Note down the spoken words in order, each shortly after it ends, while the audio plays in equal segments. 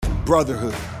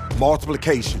brotherhood,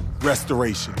 multiplication,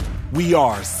 restoration. We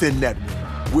are Sin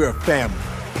Network. We're a family,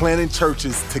 planting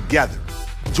churches together.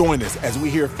 Join us as we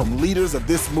hear from leaders of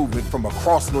this movement from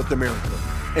across North America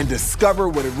and discover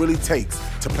what it really takes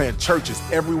to plant churches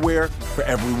everywhere for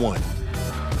everyone.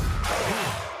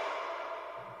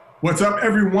 What's up,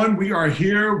 everyone? We are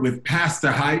here with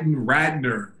Pastor Heiden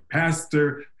Ratner.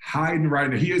 Pastor Heiden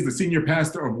Ratner. He is the senior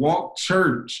pastor of Walk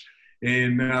Church,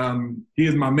 and he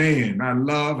is my man. I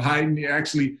love Heiden.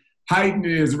 Actually, Heiden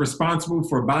is responsible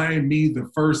for buying me the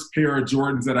first pair of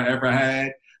Jordans that I ever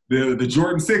had, the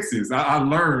Jordan 6s. I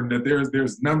learned that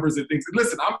there's numbers and things.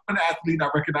 Listen, I'm an athlete, I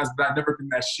recognize, but I've never been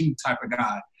that shoe type of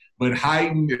guy. But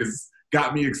Heiden has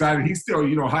got me excited. He's still,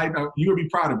 Heiden, you'll be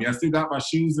proud of me. I still got my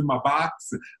shoes in my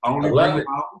box. I only bring them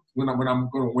out when I'm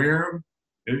going to wear them.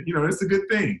 And, it's a good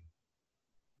thing.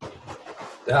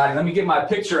 Let me get my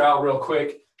picture out real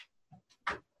quick.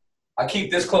 I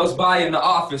keep this close by in the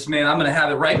office, man. I'm going to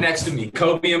have it right next to me.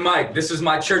 Kobe and Mike. This is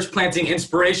my church planting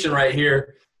inspiration right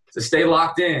here. So stay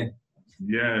locked in.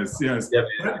 Yes. Yeah,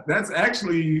 That's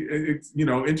actually,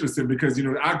 interesting because,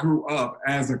 I grew up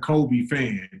as a Kobe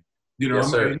fan.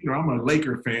 Yes, I'm a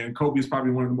Laker fan. Kobe is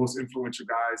probably one of the most influential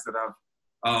guys that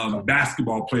I've,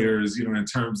 basketball players, in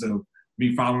terms of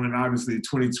me following, obviously,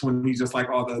 2020, just like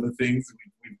all the other things.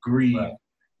 We've grieved, right.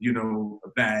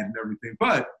 That and everything.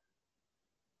 But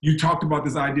you talked about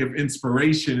this idea of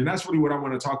inspiration, and that's really what I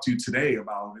want to talk to you today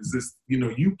about is this,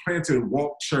 you planted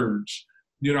Walk Church.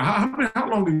 How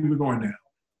long have you been going now?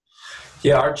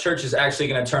 Yeah, our church is actually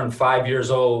going to turn 5 years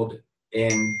old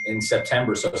in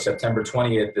September. So September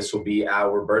 20th, this will be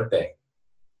our birthday.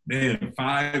 Man,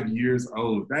 5 years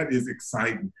old. That is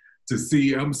exciting to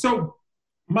see. So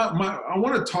I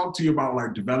want to talk to you about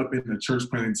like developing a church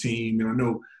planting team. And I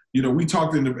know, we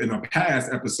talked in a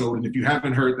past episode, and if you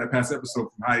haven't heard that past episode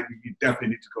from Heiden, you definitely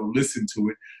need to go listen to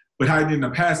it. But Heiden, in the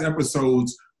past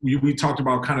episodes, we talked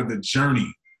about kind of the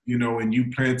journey, and you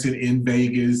planted in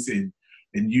Vegas and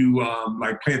you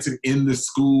like planted in the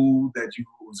school that you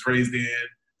was raised in.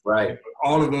 Right.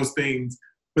 All of those things.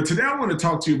 But today I want to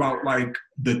talk to you about like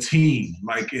the team,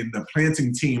 like in the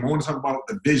planting team. I want to talk about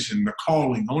the vision, the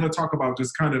calling. I want to talk about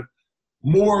just kind of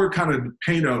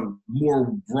paint a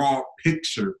more broad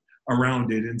picture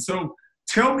around it. And so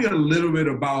tell me a little bit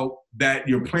about that,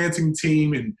 your planting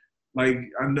team. And like,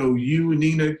 I know you and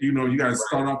Nina, you guys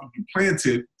start off and you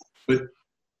planted, but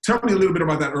tell me a little bit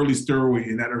about that early story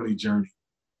and that early journey.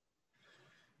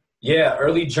 Yeah,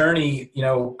 early journey,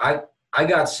 I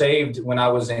got saved when I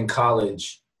was in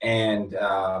college, and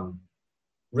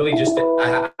really just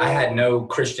I had no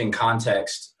Christian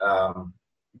context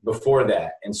before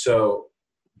that. And so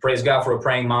praise God for a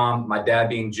praying mom. My dad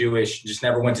being Jewish, just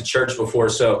never went to church before.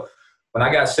 So when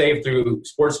I got saved through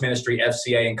sports ministry,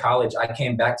 FCA in college, I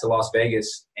came back to Las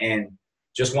Vegas and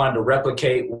just wanted to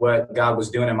replicate what God was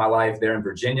doing in my life there in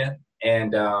Virginia.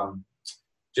 And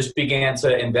just began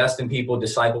to invest in people,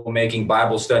 disciple-making,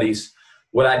 Bible studies.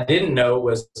 What I didn't know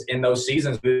was in those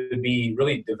seasons, we would be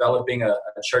really developing a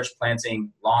church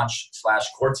planting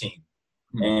launch/core team.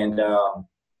 And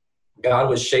God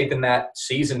was shaping that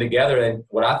season together. And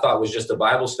what I thought was just a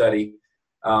Bible study,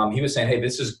 he was saying, hey,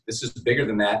 this is bigger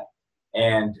than that.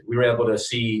 And we were able to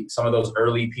see some of those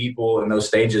early people in those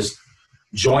stages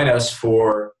join us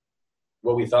for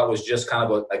what we thought was just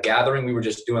kind of a gathering. We were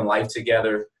just doing life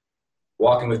together,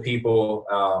 walking with people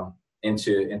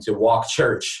into Walk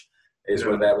Church is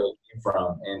where that really came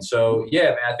from. And so,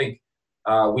 man, I think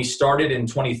we started in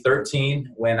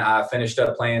 2013 when I finished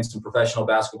up playing some professional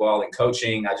basketball and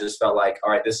coaching. I just felt like,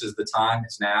 all right, this is the time.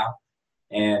 It's now.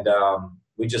 And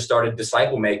we just started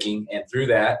disciple making. And through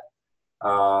that,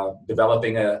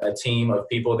 developing a team of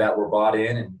people that were bought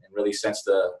in and really sensed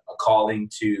a calling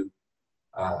to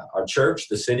our church,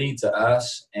 the city, to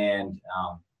us. And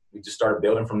we just started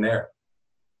building from there.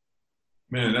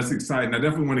 Man, that's exciting. I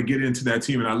definitely want to get into that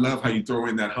team, and I love how you throw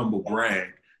in that humble brag.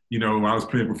 I was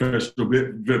playing professional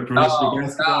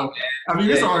basketball. I mean,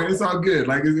 it's all good.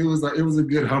 Like it was a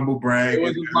good humble brag. It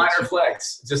was a minor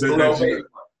flex, just a little bit.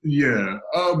 Yeah.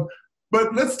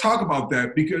 But let's talk about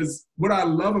that, because what I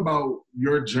love about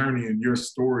your journey and your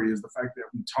story is the fact that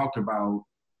we talked about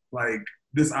like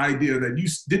this idea that you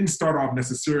didn't start off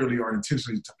necessarily or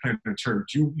intentionally to plant a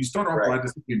church. You start off by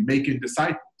just making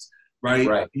disciples. Right.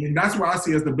 And that's what I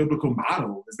see as the biblical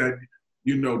model is that,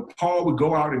 Paul would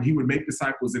go out and he would make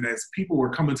disciples. And as people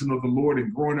were coming to know the Lord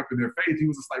and growing up in their faith, he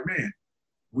was just like, man,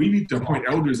 we need to appoint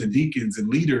elders and deacons and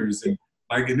leaders.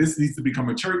 And this needs to become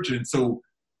a church. And so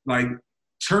like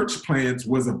church plants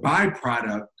was a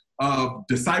byproduct of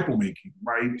disciple making.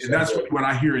 Right. And that's what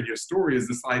I hear in your story is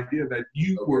this idea that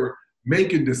you were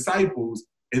making disciples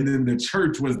and then the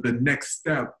church was the next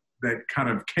step that kind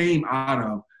of came out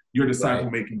of your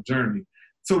disciple-making journey.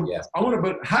 So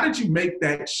but how did you make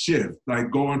that shift, like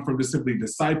going from just simply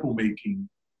disciple-making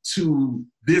to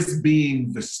this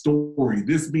being the story,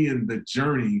 this being the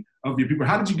journey of your people?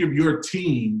 How did you give your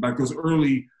team, like those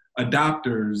early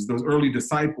adopters, those early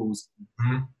disciples,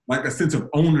 like a sense of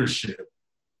ownership,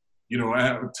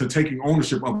 to taking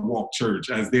ownership of Walk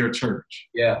Church as their church?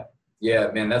 Yeah,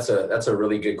 man, that's a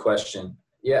really good question.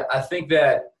 Yeah, I think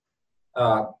that,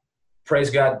 praise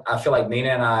God, I feel like Nina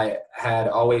and I had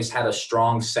always had a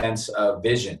strong sense of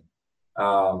vision.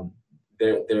 I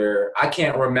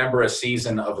can't remember a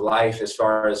season of life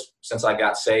since I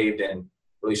got saved and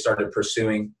really started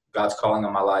pursuing God's calling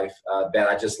on my life, that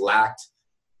I just lacked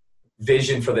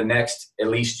vision for the next at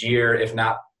least year, if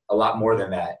not a lot more than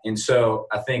that. And so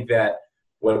I think that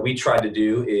what we tried to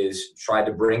do is try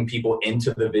to bring people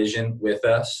into the vision with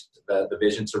us, the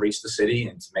vision to reach the city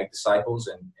and to make disciples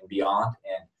and beyond.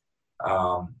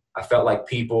 And I felt like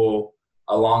people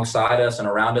alongside us and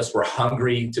around us were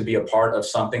hungry to be a part of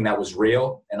something that was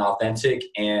real and authentic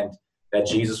and that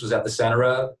Jesus was at the center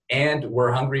of. And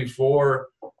we're hungry for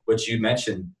what you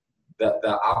mentioned,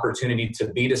 the opportunity to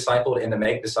be discipled and to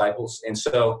make disciples. And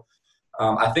so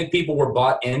I think people were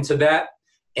bought into that.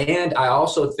 And I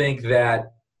also think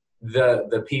that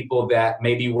the people that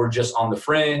maybe were just on the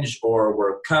fringe or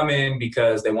were coming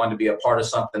because they wanted to be a part of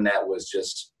something that was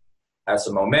just had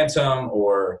some momentum,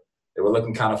 or they were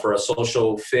looking kind of for a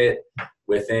social fit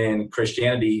within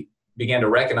Christianity, began to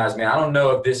recognize, man, I don't know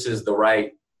if this is the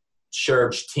right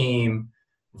church team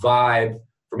vibe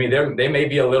for me. They may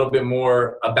be a little bit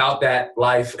more about that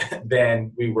life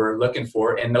than we were looking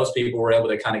for. And those people were able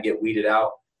to kind of get weeded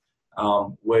out,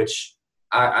 which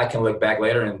I can look back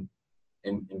later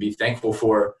and be thankful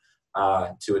for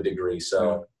to a degree.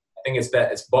 So I think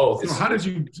it's both. So how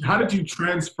did you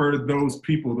transfer those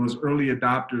people, those early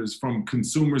adopters, from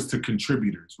consumers to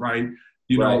contributors, right?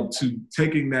 To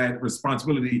taking that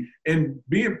responsibility and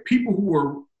being people who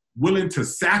are willing to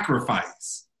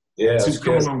sacrifice to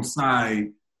come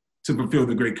alongside to fulfill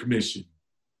the Great Commission?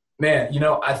 Man,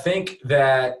 I think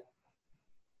that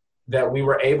we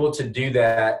were able to do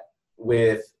that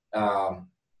with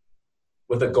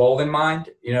a goal in mind,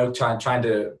 trying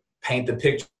to paint the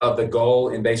picture of the goal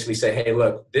and basically say, hey,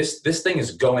 look, this thing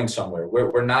is going somewhere.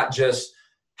 We're not just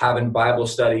having Bible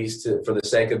studies for the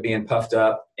sake of being puffed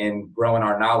up and growing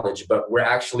our knowledge, but we're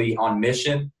actually on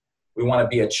mission. We want to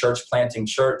be a church planting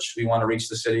church. We want to reach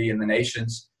the city and the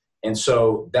nations. And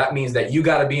so that means that you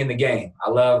got to be in the game. I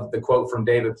love the quote from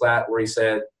David Platt where he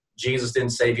said, Jesus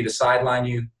didn't save you to sideline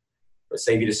you, but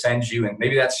save you to send you. And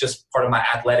maybe that's just part of my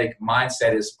athletic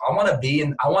mindset is I want to be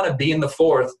in the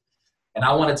fourth, and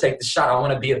I want to take the shot. I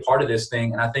want to be a part of this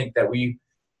thing. And I think that we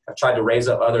have tried to raise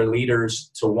up other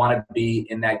leaders to want to be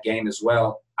in that game as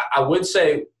well. I would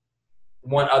say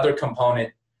one other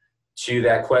component to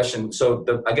that question. So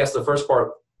I guess the first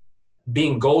part,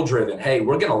 being goal driven. Hey,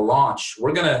 we're going to launch.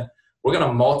 We're going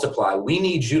to multiply. We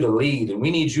need you to lead, and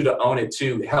we need you to own it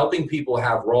too. Helping people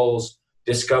have roles,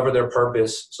 discover their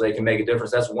purpose so they can make a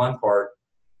difference. That's one part.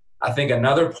 I think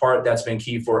another part that's been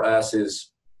key for us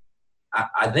is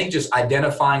I think just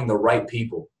identifying the right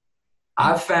people.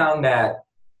 I've found that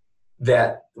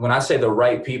when I say the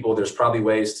right people, there's probably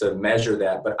ways to measure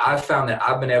that, but I've found that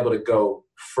I've been able to go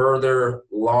further,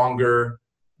 longer,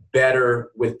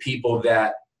 better with people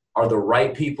that are the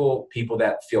right people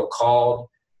that feel called,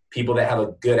 people that have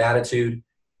a good attitude,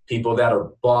 people that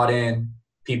are bought in,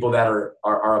 people that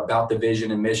are about the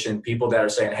vision and mission, people that are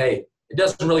saying, hey, it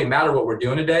doesn't really matter what we're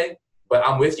doing today, but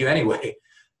I'm with you anyway.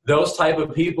 Those type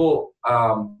of people,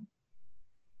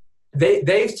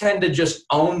 they tend to just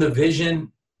own the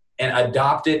vision and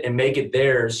adopt it and make it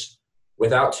theirs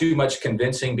without too much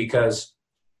convincing, because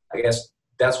I guess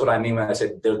that's what I mean when I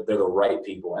said they're the right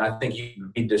people. And I think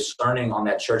you be discerning on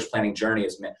that church planning journey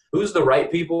is, man, who's the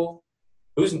right people?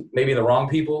 Who's maybe the wrong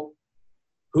people?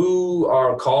 Who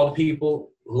are called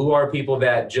people? Who are people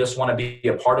that just want to be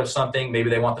a part of something?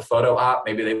 Maybe they want the photo op.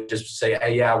 Maybe they just say,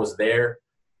 hey, yeah, I was there.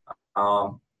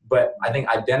 But I think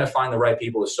identifying the right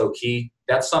people is so key.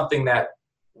 That's something that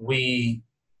we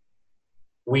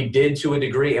did to a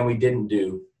degree and we didn't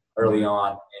do early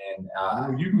on.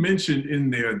 And you mentioned in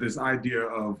there this idea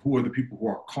of who are the people who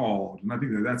are called. And I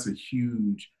think that's a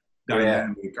huge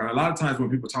dynamic. A lot of times when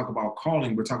people talk about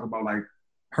calling, we're talking about like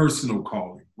personal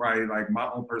calling, right? Like my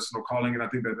own personal calling. And I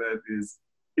think that is,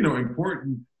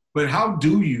 important. But how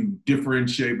do you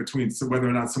differentiate between whether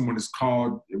or not someone is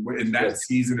called in that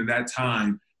season, in that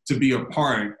time, to be a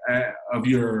part of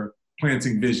your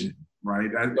planting vision, right?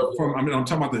 I'm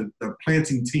talking about the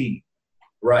planting team.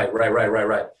 Right.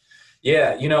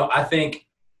 Yeah.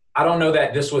 I don't know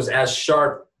that this was as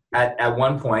sharp at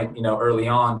one point, early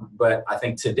on, but I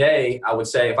think today I would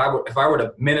say if I were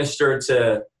to minister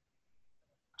to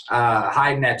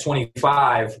Heiden at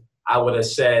 25, I would have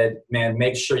said, man,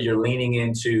 make sure you're leaning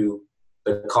into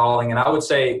the calling. And I would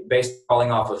say based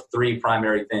calling off of three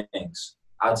primary things.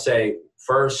 I'd say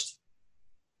first,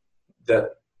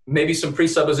 maybe some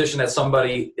presupposition that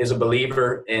somebody is a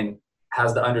believer and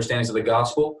has the understandings of the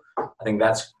gospel. I think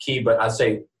that's key, but I'd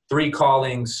say three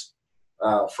callings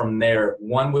from there.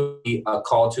 One would be a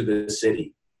call to the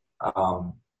city,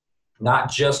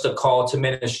 not just a call to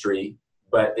ministry,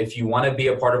 but if you want to be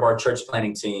a part of our church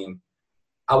planting team,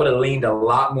 I would have leaned a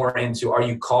lot more into, are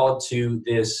you called to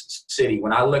this city?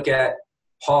 When I look at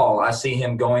Paul, I see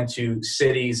him going to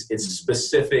cities. It's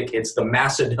specific. It's the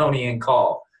Macedonian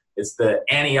call. It's the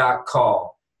Antioch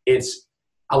call.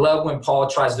 I love when Paul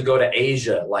tries to go to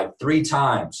Asia like 3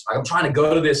 times. I'm trying to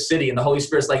go to this city, and the Holy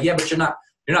Spirit's like, yeah, but you're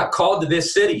not called to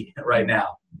this city right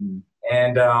now.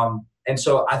 And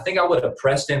so I think I would have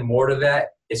pressed in more to that,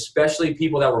 especially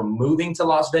people that were moving to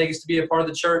Las Vegas to be a part of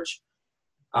the church.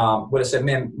 Would have said,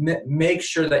 man, make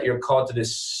sure that you're called to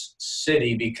this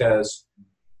city, because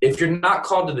if you're not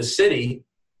called to the city,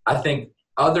 I think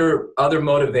other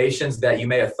motivations that you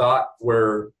may have thought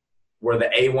were the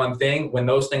A1 thing, when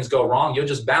those things go wrong, you'll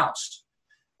just bounce.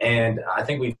 And I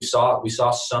think we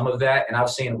saw some of that. And I've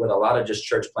seen it with a lot of just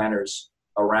church planners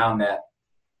around that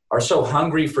are so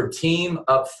hungry for team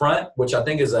up front, which I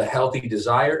think is a healthy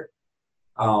desire,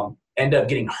 end up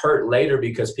getting hurt later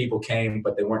because people came,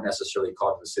 but they weren't necessarily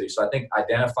called to the city. So I think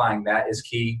identifying that is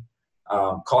key.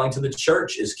 Calling to the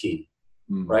church is key,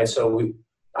 right? So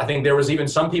I think there was even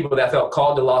some people that felt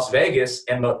called to Las Vegas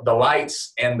and the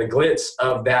lights and the glitz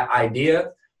of that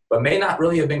idea, but may not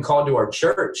really have been called to our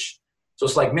church. So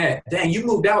it's like, man, dang, you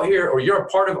moved out here, or you're a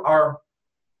part of our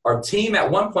team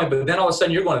at one point, but then all of a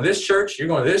sudden you're going to this church, you're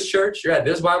going to this church, you're at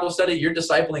this Bible study, you're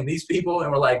discipling these people.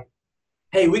 And we're like,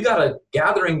 hey, we got a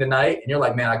gathering tonight. And you're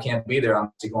like, man, I can't be there. I'm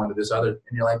actually going to this other.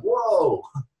 And you're like, whoa,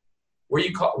 where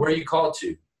are you called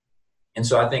to? And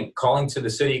so I think calling to the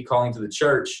city, calling to the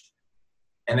church.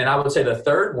 And then I would say the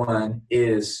third one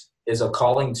is a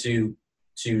calling to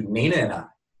Nina and I,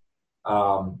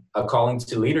 a calling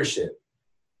to leadership.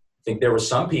 I think there were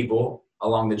some people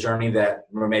along the journey that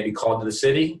were maybe called to the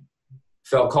city,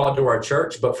 felt called to our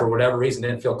church, but for whatever reason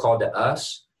didn't feel called to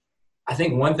us. I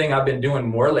think one thing I've been doing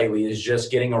more lately is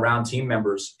just getting around team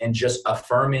members and just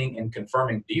affirming and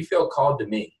confirming, do you feel called to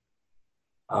me?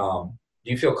 Do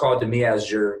you feel called to me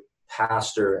as your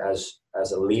pastor,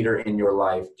 as a leader in your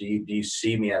life? Do you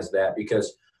see me as that?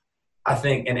 Because I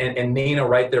think, and Nina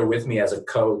right there with me as a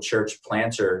co-church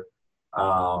planter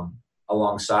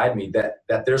alongside me,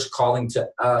 that there's calling to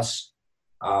us.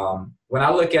 When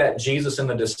I look at Jesus and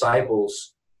the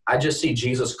disciples, I just see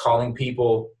Jesus calling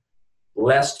people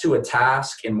less to a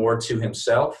task and more to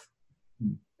himself.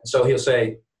 And so he'll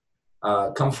say,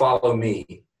 come follow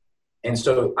me. And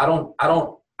so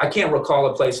I can't recall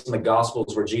a place in the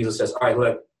Gospels where Jesus says, all right,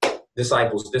 look,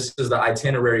 disciples, this is the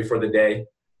itinerary for the day.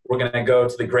 We're going to go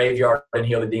to the graveyard and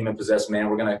heal the demon-possessed man.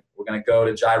 We're going to go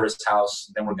to Jairus'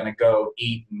 house. Then we're going to go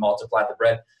eat and multiply the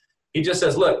bread. He just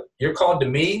says, look, you're called to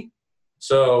me.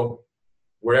 So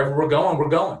wherever we're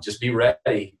going. Just be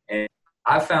ready. And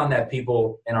I found that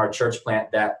people in our church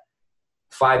plant that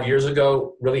 5 years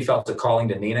ago really felt the calling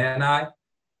to Nina and I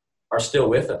are still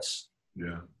with us.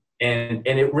 Yeah. And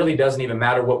it really doesn't even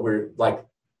matter what we're like.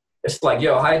 It's like,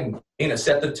 yo, Heiden, Nina,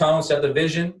 set the tone, set the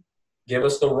vision, give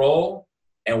us the role,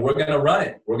 and we're going to run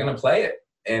it. We're going to play it,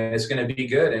 and it's going to be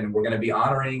good, and we're going to be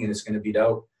honoring, and it's going to be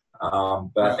dope.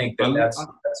 But I think that's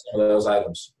one of those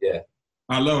items. Yeah.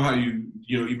 I love how you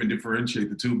even differentiate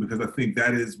the two, because I think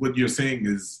that is what you're saying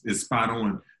is spot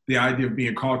on. The idea of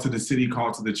being called to the city,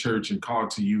 called to the church, and called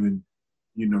to you and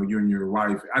you and your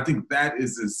wife. I think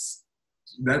that's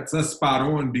a spot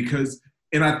on, because,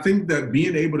 and I think that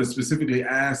being able to specifically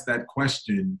ask that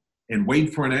question and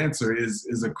wait for an answer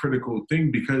is a critical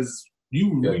thing, because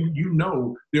you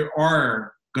know there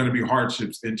are going to be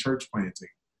hardships in church planting,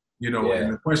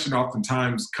 and the question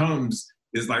oftentimes comes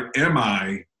is like, am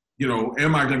I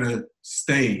going to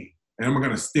stay? And am I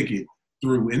going to stick it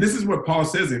through? And this is what Paul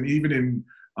says, and even in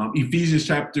Ephesians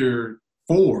chapter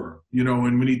 4,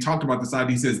 and when he talked about this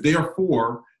idea, he says,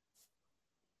 therefore,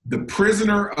 the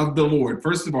prisoner of the Lord.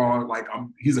 First of all,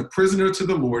 he's a prisoner to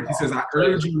the Lord. He says, I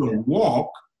urge you to walk,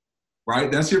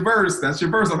 right? That's your verse.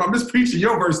 I'm just preaching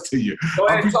your verse to you. Go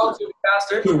ahead and talk to me,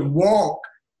 Pastor. To walk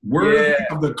worthy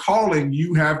of the calling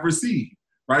you have received,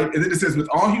 right? And then it says, with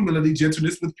all humility,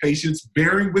 gentleness, with patience,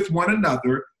 bearing with one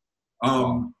another,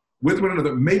 with one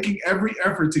another, making every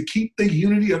effort to keep the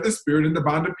unity of the Spirit in the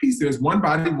bond of peace. There's one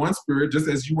body, one Spirit, just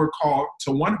as you were called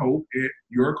to one hope,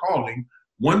 your calling,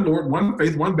 one Lord, one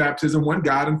faith, one baptism, one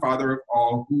God and Father of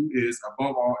all, who is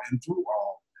above all and through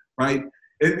all, right?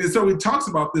 And so it talks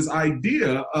about this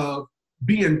idea of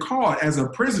being called as a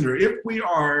prisoner. If we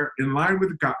are in line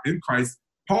with God in Christ,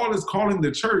 Paul is calling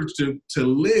the church to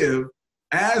live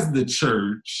as the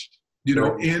church,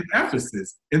 in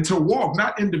Ephesus, and to walk,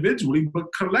 not individually, but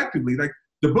collectively. Like,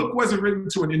 the book wasn't written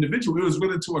to an individual, it was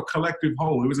written to a collective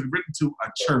whole. It was written to a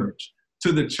church,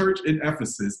 to the church in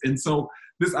Ephesus. And so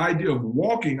this idea of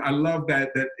walking, I love that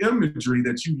imagery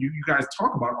that you guys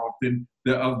talk about often,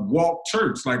 of walk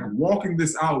church, like walking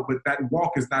this out, but that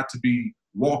walk is not to be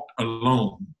walked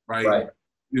alone, right?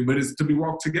 But it's to be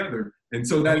walked together. And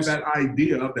so that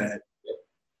idea of that.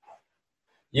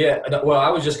 Yeah, well, I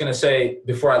was just going to say,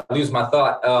 before I lose my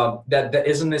thought, that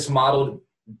isn't this modeled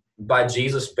by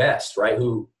Jesus best, right?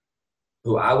 Who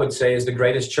I would say is the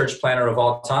greatest church planner of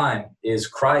all time, is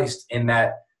Christ, in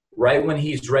that right when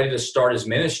he's ready to start his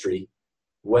ministry,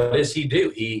 what does he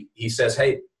do? He says,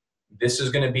 hey, this is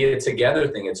going to be a together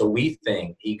thing. It's a we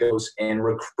thing. He goes and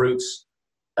recruits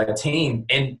a team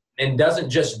and doesn't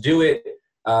just do it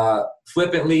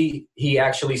flippantly. He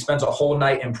actually spends a whole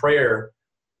night in prayer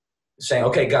saying,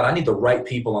 okay, God, I need the right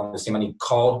people on this team. I need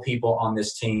called people on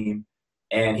this team.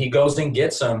 And he goes and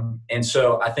gets them. And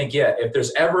so I think, if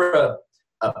there's ever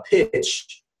a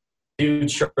pitch to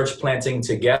church planting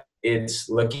together, it's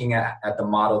looking at the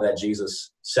model that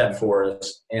Jesus set for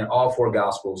us in all four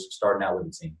Gospels, starting out with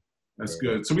the team. That's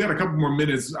good. So we had a couple more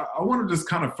minutes. I want to just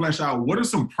kind of flesh out, what are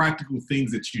some practical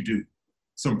things that you do?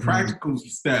 Some practical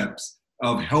steps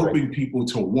of helping people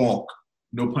to walk,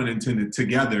 no pun intended,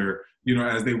 together,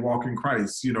 as they walk in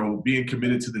Christ, being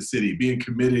committed to the city, being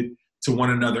committed to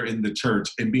one another in the church,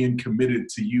 and being committed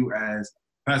to you as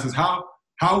pastors.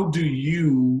 How do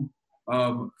you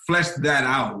flesh that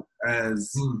out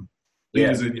as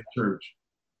leaders in your church?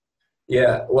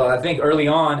 Yeah, well, I think early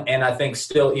on, and I think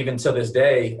still even to this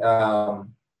day,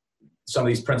 some of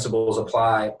these principles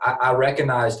apply. I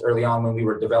recognized early on when we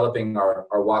were developing our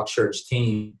Walk Church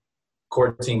team,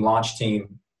 core team, launch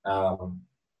team,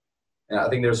 and I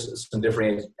think there's some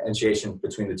differentiation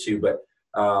between the two, but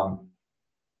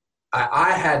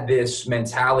I had this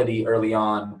mentality early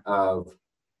on of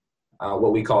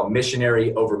what we call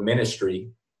missionary over ministry.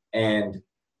 And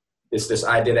it's this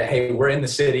idea that, hey, we're in the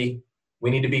city. We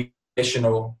need to be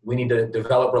missional. We need to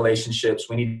develop relationships.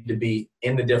 We need to be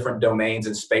in the different domains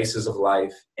and spaces of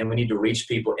life. And we need to reach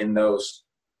people in those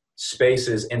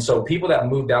spaces. And so people that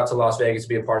moved out to Las Vegas to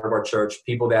be a part of our church,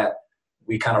 people that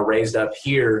we kind of raised up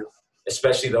here,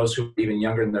 especially those who are even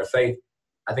younger in their faith,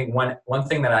 I think one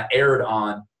thing that I erred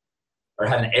on, or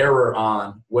had an error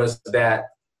on, was that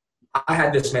I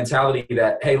had this mentality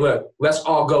that, hey, look, let's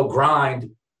all go grind,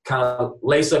 kind of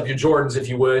lace up your Jordans, if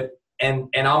you would, and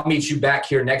I'll meet you back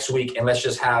here next week, and let's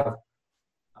just have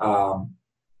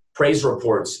praise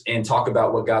reports and talk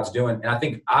about what God's doing. And I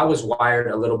think I was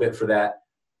wired a little bit for that,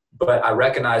 but I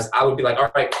recognized I would be like,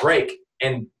 all right, break.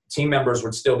 And team members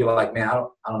would still be like, man, I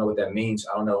don't know what that means.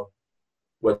 I don't know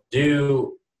what to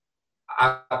do.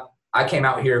 I came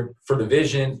out here for the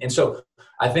vision. And so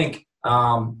I think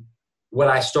what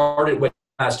I started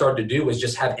to do was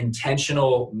just have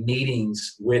intentional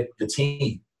meetings with the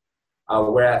team.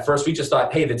 Where at first we just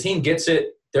thought, hey, the team gets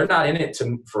it. They're not in it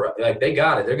for they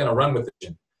got it. They're going to run with the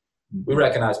vision. We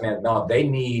recognize, man, no, they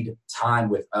need time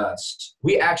with us.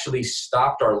 We actually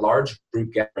stopped our large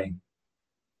group gathering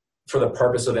for the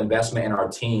purpose of investment in our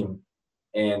team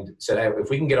and said, hey, if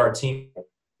we can get our team,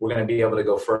 we're going to be able to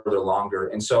go further longer.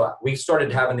 And so we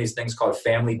started having these things called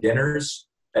family dinners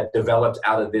that developed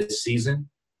out of this season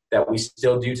that we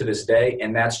still do to this day.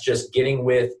 And that's just getting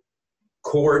with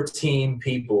core team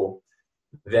people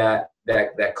that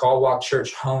call Walk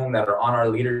Church home, that are on our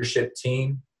leadership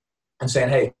team, and saying,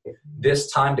 hey,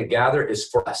 this time to gather is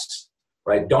for us,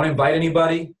 right? Don't invite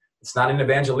anybody. It's not an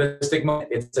evangelistic moment.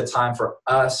 It's a time for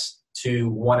us to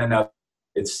one another.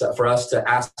 It's for us to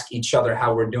ask each other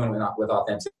how we're doing with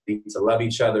authenticity, to love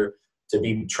each other, to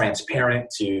be transparent,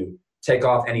 to take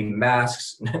off any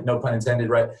masks, no pun intended,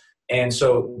 right? And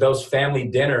so those family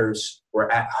dinners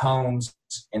were at homes,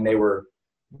 and they were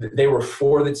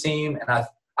for the team. And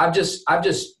I've just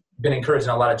been encouraging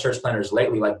a lot of church planners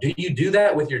lately, like, do you do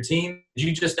that with your team? Did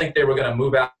you just think they were going to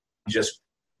move out and just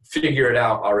figure it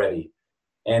out already?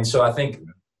 And so I think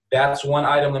that's one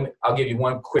item. I'll give you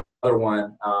one quick other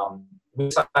one. We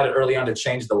decided early on to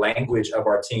change the language of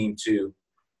our team to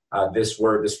this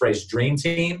phrase, dream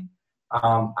team.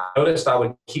 I noticed I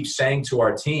would keep saying to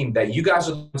our team that you guys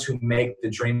are the ones who make the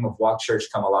dream of Walk Church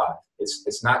come alive.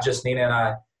 It's not just Nina and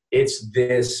I. It's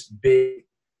this big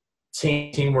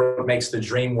teamwork makes the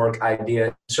dream work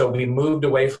idea. So we moved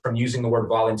away from using the word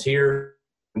volunteer,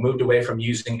 moved away from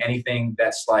using anything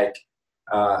that's like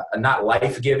not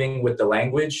life-giving with the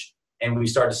language. And we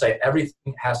started to say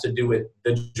everything has to do with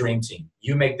the dream team.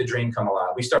 You make the dream come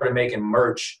alive. We started making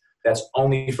merch that's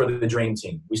only for the dream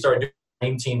team. We started doing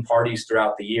dream team parties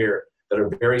throughout the year that are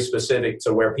very specific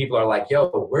to where people are like, yo,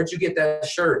 where'd you get that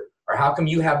shirt? Or how come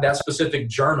you have that specific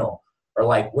journal? Or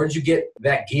like, where'd you get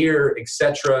that gear,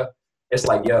 etc. It's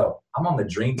like, yo, I'm on the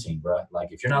dream team, bro.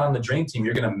 Like, if you're not on the dream team,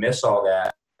 you're gonna miss all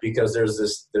that because there's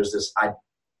this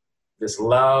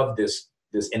love, this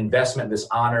investment, this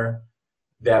honor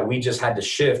that we just had to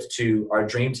shift to our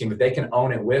dream team. If they can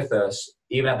own it with us,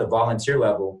 even at the volunteer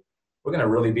level, we're gonna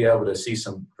really be able to see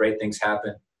some great things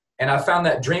happen. And I found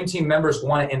that dream team members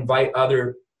want to invite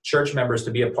other church members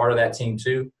to be a part of that team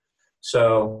too.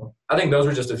 So I think those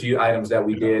were just a few items that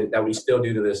we did that we still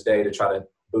do to this day to try to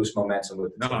boost momentum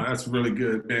with the team. That's really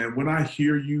good, man. When I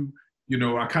hear you,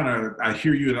 I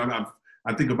hear you and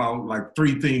I think about like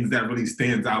three things that really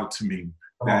stands out to me.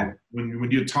 That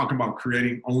when you're talking about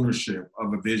creating ownership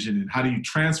of a vision and how do you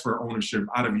transfer ownership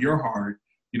out of your heart,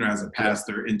 as a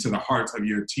pastor into the hearts of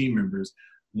your team members.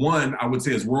 One, I would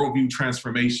say is worldview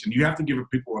transformation. You have to give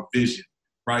people a vision,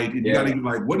 right? And you got to be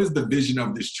like, what is the vision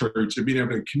of this church? And being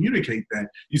able to communicate that.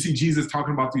 You see Jesus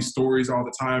talking about these stories all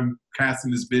the time,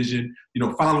 casting this vision,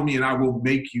 follow me and I will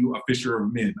make you a fisher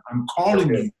of men. I'm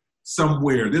calling you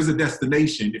somewhere. There's a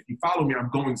destination. If you follow me, I'm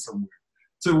going somewhere.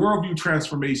 So worldview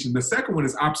transformation. The second one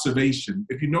is observation.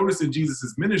 If you notice in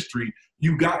Jesus' ministry,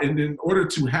 and in order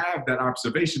to have that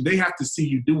observation, they have to see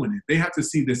you doing it. They have to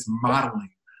see this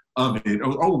modeling of it.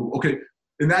 Okay.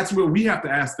 And that's where we have to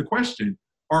ask the question,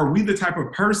 are we the type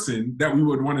of person that we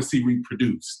would want to see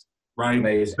reproduced, right?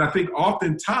 Amazing. And I think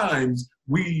oftentimes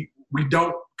we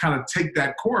don't kind of take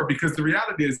that core because the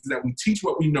reality is that we teach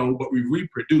what we know, but we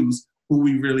reproduce who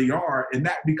we really are. And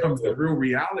that becomes the real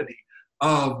reality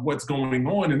of what's going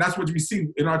on. And that's what we see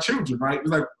in our children, right?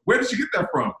 It's like, where did you get that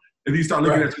from? And you start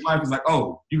looking at your life, it's like,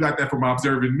 oh, you got that from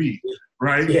observing me,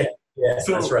 right? Yeah,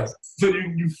 so, that's right. So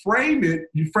you frame it,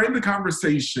 you frame the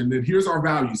conversation that here's our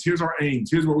values, here's our aims,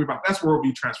 here's what we're about. That's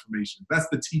worldview transformation. That's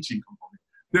the teaching component.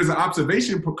 There's an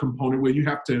observation component where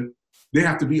they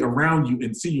have to be around you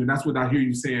and see you. And that's what I hear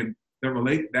you saying,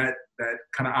 that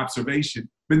kind of observation.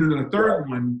 But then the third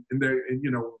one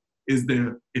is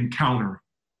the encountering,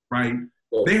 right?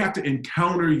 Yeah. They have to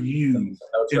encounter you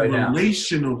and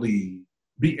relationally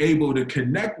be able to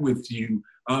connect with you.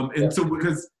 So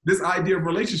because this idea of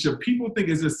relationship, people think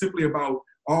it's just simply about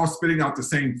all spitting out the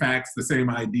same facts, the same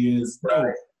ideas.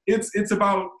 Right. No, it's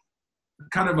about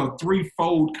kind of a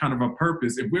threefold kind of a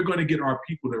purpose if we're going to get our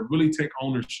people to really take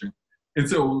ownership. And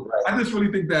so I just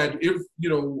really think that if,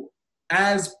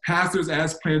 as pastors,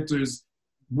 as planters,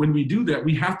 when we do that,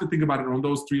 we have to think about it on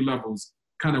those three levels.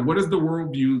 Kind of what is the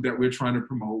worldview that we're trying to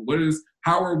promote?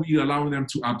 How are we allowing them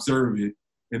to observe it?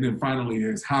 And then finally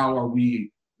is how are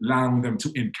we allowing them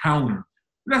to encounter?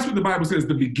 And that's what the Bible says.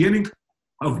 The beginning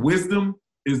of wisdom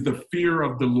is the fear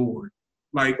of the Lord.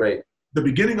 The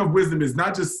beginning of wisdom is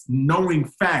not just knowing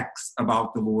facts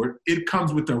about the Lord. It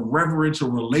comes with a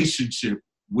reverential relationship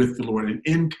with the Lord, an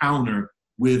encounter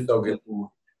with the Lord.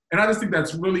 And I just think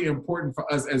that's really important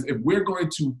for us as if we're going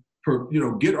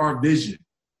to, get our vision,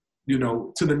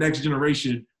 to the next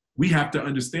generation, we have to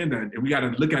understand that. And we got to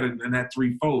look at it in that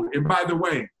threefold. And by the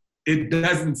way, it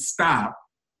doesn't stop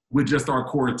with just our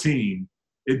core team.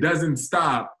 It doesn't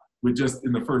stop with just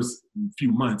in the first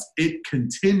few months. It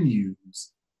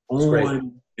continues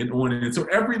on and on. And so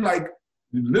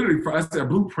literally for us at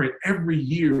Blueprint, every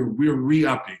year we're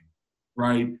re-upping,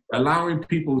 right? Allowing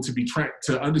people to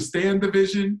to understand the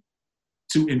vision,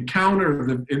 to encounter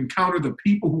the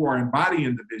people who are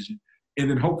embodying the vision, and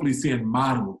then hopefully seeing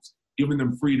models, giving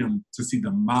them freedom to see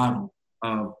the model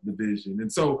of the vision.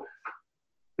 And so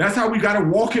that's how we got to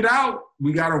walk it out.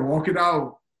 We got to walk it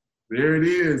out. There it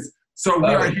is. So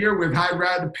we are here with Heiden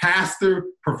Ratner, pastor,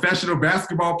 professional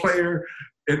basketball player,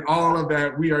 and all of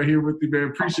that. We are here with you, man.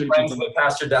 Appreciate you. Friends with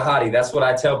Pastor Dhati. That's what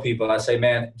I tell people. I say,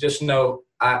 man, just know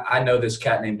I know this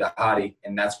cat named Dhati,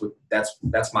 and that's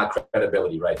my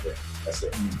credibility right there. That's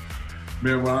it.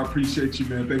 Man, well, I appreciate you,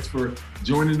 man. Thanks for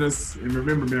joining us. And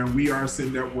remember, man, we are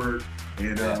Sin Network.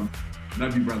 And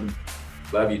love you, brother.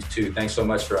 Love you, too. Thanks so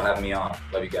much for having me on.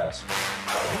 Love you guys.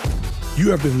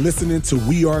 You have been listening to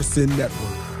We Are Sin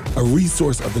Network, a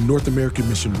resource of the North American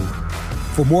Mission Board.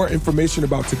 For more information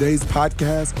about today's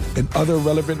podcast and other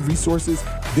relevant resources,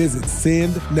 visit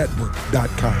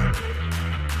sandnetwork.com.